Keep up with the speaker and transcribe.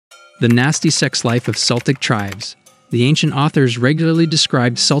The nasty sex life of Celtic tribes. The ancient authors regularly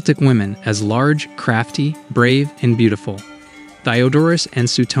described Celtic women as large, crafty, brave, and beautiful. Diodorus and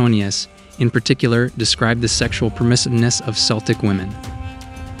Suetonius, in particular, described the sexual permissiveness of Celtic women.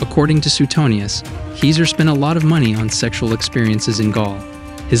 According to Suetonius, Caesar spent a lot of money on sexual experiences in Gaul.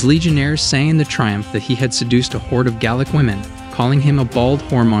 His legionnaires sang in the triumph that he had seduced a horde of Gallic women, calling him a bald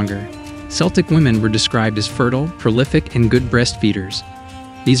whoremonger. Celtic women were described as fertile, prolific, and good breastfeeders.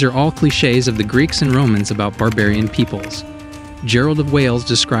 These are all clichés of the Greeks and Romans about barbarian peoples. Gerald of Wales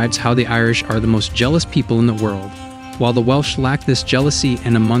describes how the Irish are the most jealous people in the world, while the Welsh lacked this jealousy,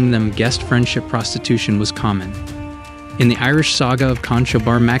 and among them guest friendship prostitution was common. In the Irish saga of Concho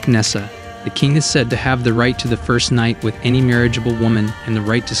Bar Mac Nessa, the king is said to have the right to the first night with any marriageable woman and the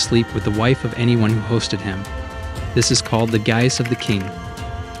right to sleep with the wife of anyone who hosted him. This is called the guise of the king.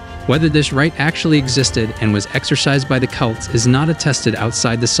 Whether this right actually existed and was exercised by the Celts is not attested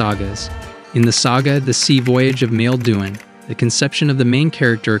outside the sagas. In the saga The Sea Voyage of Maelduin, the conception of the main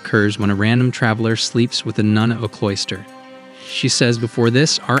character occurs when a random traveler sleeps with a nun at a cloister. She says, "Before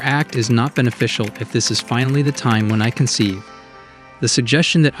this, our act is not beneficial if this is finally the time when I conceive." The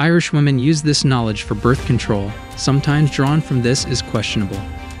suggestion that Irish women use this knowledge for birth control, sometimes drawn from this, is questionable.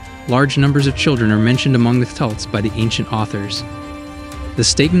 Large numbers of children are mentioned among the Celts by the ancient authors. The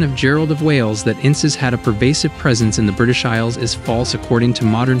statement of Gerald of Wales that inces had a pervasive presence in the British Isles is false according to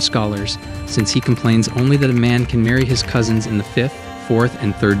modern scholars, since he complains only that a man can marry his cousins in the 5th, 4th,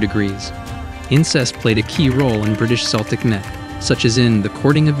 and 3rd degrees. Incest played a key role in British Celtic myth, such as in the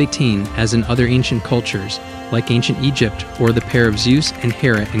courting of 18, as in other ancient cultures, like ancient Egypt, or the pair of Zeus and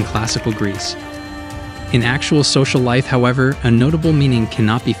Hera in classical Greece. In actual social life, however, a notable meaning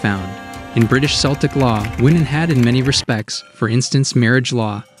cannot be found. In British Celtic law, women had in many respects, for instance marriage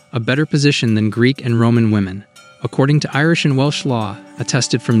law, a better position than Greek and Roman women. According to Irish and Welsh law,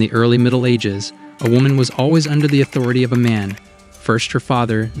 attested from the early Middle Ages, a woman was always under the authority of a man, first her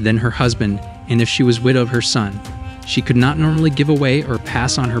father, then her husband, and if she was widowed, her son. She could not normally give away or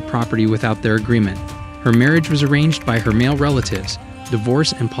pass on her property without their agreement. Her marriage was arranged by her male relatives.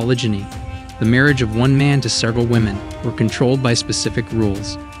 Divorce and polygyny, the marriage of one man to several women, were controlled by specific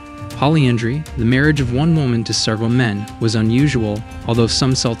rules. Polyandry, the marriage of one woman to several men, was unusual, although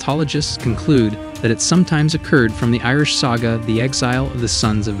some Celtologists conclude that it sometimes occurred from the Irish saga The Exile of the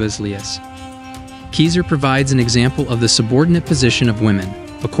Sons of Islius. Caesar provides an example of the subordinate position of women.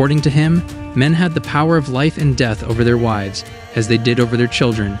 According to him, men had the power of life and death over their wives, as they did over their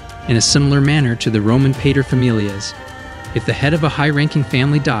children, in a similar manner to the Roman paterfamilias. If the head of a high-ranking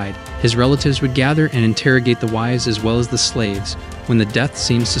family died, his relatives would gather and interrogate the wives as well as the slaves, when the death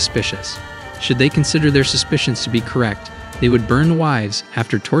seemed suspicious. Should they consider their suspicions to be correct, they would burn the wives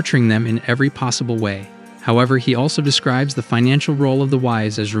after torturing them in every possible way. However, he also describes the financial role of the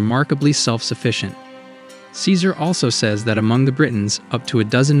wives as remarkably self-sufficient. Caesar also says that among the Britons, up to a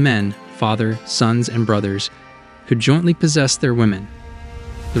dozen men, father, sons, and brothers, could jointly possess their women.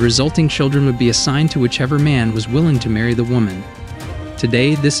 The resulting children would be assigned to whichever man was willing to marry the woman.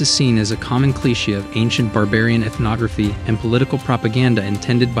 Today, this is seen as a common cliché of ancient barbarian ethnography and political propaganda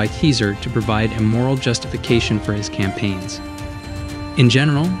intended by Caesar to provide a moral justification for his campaigns. In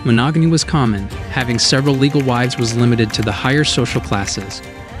general, monogamy was common. Having several legal wives was limited to the higher social classes.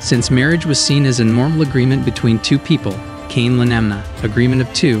 Since marriage was seen as a normal agreement between two people, Cain Lanamna, agreement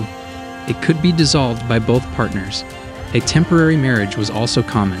of two, it could be dissolved by both partners. A temporary marriage was also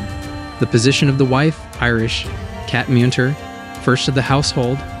common. The position of the wife, Irish, cat munter, first of the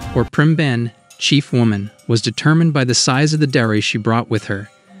household, or prim ben, chief woman, was determined by the size of the dowry she brought with her.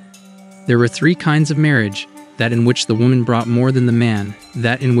 There were three kinds of marriage: that in which the woman brought more than the man,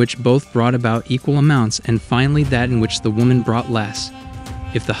 that in which both brought about equal amounts, and finally that in which the woman brought less.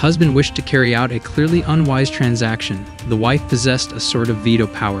 If the husband wished to carry out a clearly unwise transaction, the wife possessed a sort of veto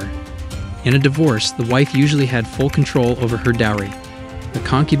power. In a divorce, the wife usually had full control over her dowry. The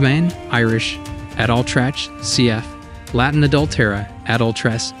concubine, Irish, adultrach, cf. Latin adultera,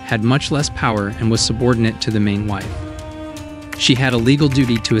 adultress, had much less power and was subordinate to the main wife. She had a legal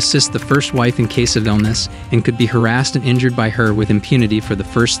duty to assist the first wife in case of illness and could be harassed and injured by her with impunity for the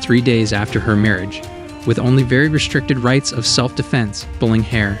first 3 days after her marriage, with only very restricted rights of self-defense, pulling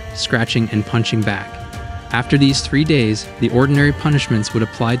hair, scratching, and punching back. After these 3 days, the ordinary punishments would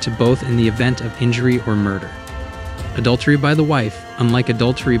apply to both in the event of injury or murder. Adultery by the wife, unlike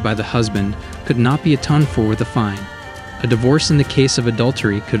adultery by the husband, could not be atoned for with a fine. A divorce in the case of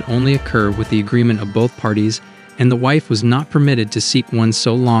adultery could only occur with the agreement of both parties, and the wife was not permitted to seek one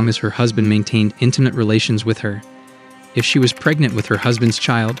so long as her husband maintained intimate relations with her. If she was pregnant with her husband's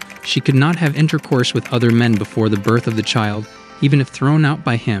child, she could not have intercourse with other men before the birth of the child, even if thrown out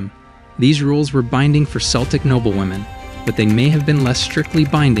by him. These rules were binding for Celtic noblewomen, but they may have been less strictly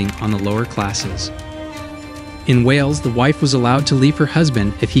binding on the lower classes. In Wales, the wife was allowed to leave her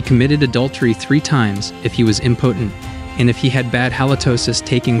husband if he committed adultery 3 times, if he was impotent, and if he had bad halitosis,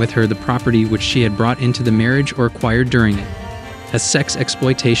 taking with her the property which she had brought into the marriage or acquired during it. As sex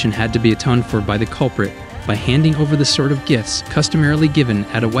exploitation had to be atoned for by the culprit by handing over the sort of gifts customarily given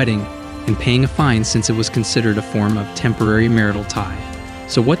at a wedding and paying a fine, since it was considered a form of temporary marital tie.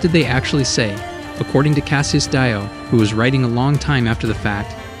 So what did they actually say? According to Cassius Dio, who was writing a long time after the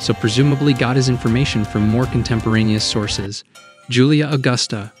fact, so presumably got his information from more contemporaneous sources, Julia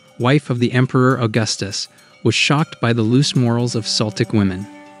Augusta, wife of the Emperor Augustus, was shocked by the loose morals of Celtic women.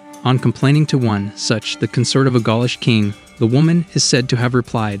 On complaining to one such, the consort of a Gaulish king, the woman is said to have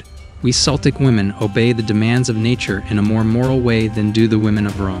replied, "We Celtic women obey the demands of nature in a more moral way than do the women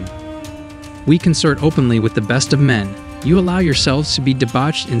of Rome. We consort openly with the best of men. You allow yourselves to be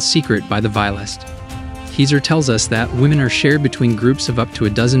debauched in secret by the vilest." Keyser tells us that women are shared between groups of up to a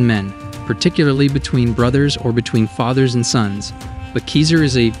dozen men, particularly between brothers or between fathers and sons. But Keyser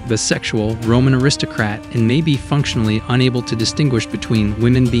is a bisexual Roman aristocrat and may be functionally unable to distinguish between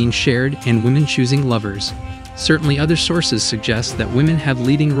women being shared and women choosing lovers. Certainly other sources suggest that women had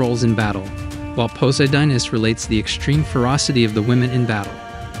leading roles in battle, while Poseidonus relates the extreme ferocity of the women in battle.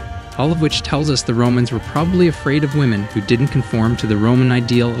 All of which tells us the Romans were probably afraid of women who didn't conform to the Roman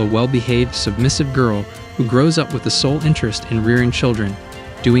ideal of a well-behaved, submissive girl who grows up with the sole interest in rearing children,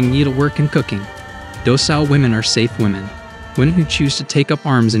 doing needlework and cooking. Docile women are safe women. Women who choose to take up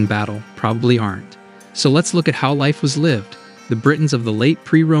arms in battle probably aren't. So let's look at how life was lived, the Britons of the late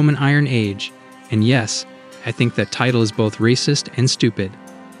pre-Roman Iron Age. And yes, I think that title is both racist and stupid.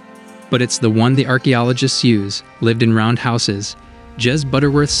 But it's the one the archaeologists use, lived in round houses. Jez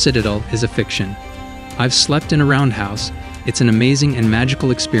Butterworth's Citadel is a fiction. I've slept in a roundhouse. It's an amazing and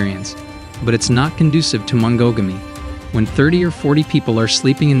magical experience, but it's not conducive to monogamy. When 30 or 40 people are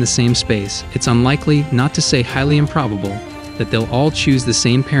sleeping in the same space, it's unlikely, not to say highly improbable, that they'll all choose the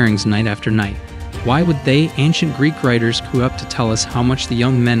same pairings night after night. Why would they, ancient Greek writers, go up to tell us how much the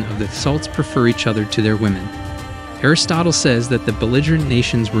young men of the Celts prefer each other to their women? Aristotle says that the belligerent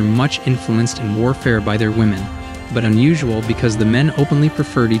nations were much influenced in warfare by their women, but unusual because the men openly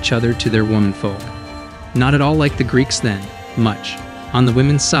preferred each other to their womenfolk. Not at all like the Greeks then, much. On the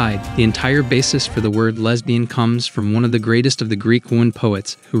women's side, the entire basis for the word lesbian comes from one of the greatest of the Greek woman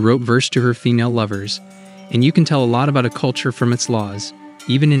poets who wrote verse to her female lovers, and you can tell a lot about a culture from its laws,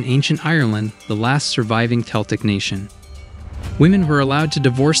 even in ancient Ireland, the last surviving Celtic nation. Women were allowed to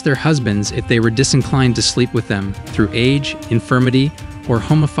divorce their husbands if they were disinclined to sleep with them through age, infirmity, or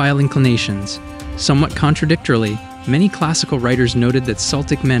homophile inclinations. Somewhat contradictorily, many classical writers noted that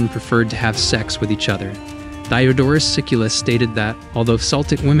Celtic men preferred to have sex with each other. Diodorus Siculus stated that, although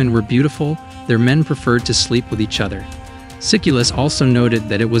Celtic women were beautiful, their men preferred to sleep with each other. Siculus also noted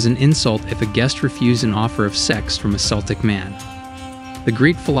that it was an insult if a guest refused an offer of sex from a Celtic man. The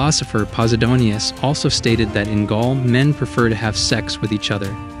Greek philosopher Posidonius also stated that in Gaul, men prefer to have sex with each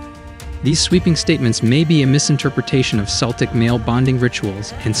other. These sweeping statements may be a misinterpretation of Celtic male bonding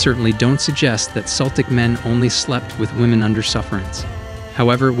rituals and certainly don't suggest that Celtic men only slept with women under sufferance.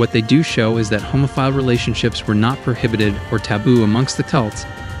 However, what they do show is that homophile relationships were not prohibited or taboo amongst the Celts,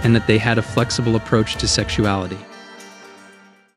 and that they had a flexible approach to sexuality.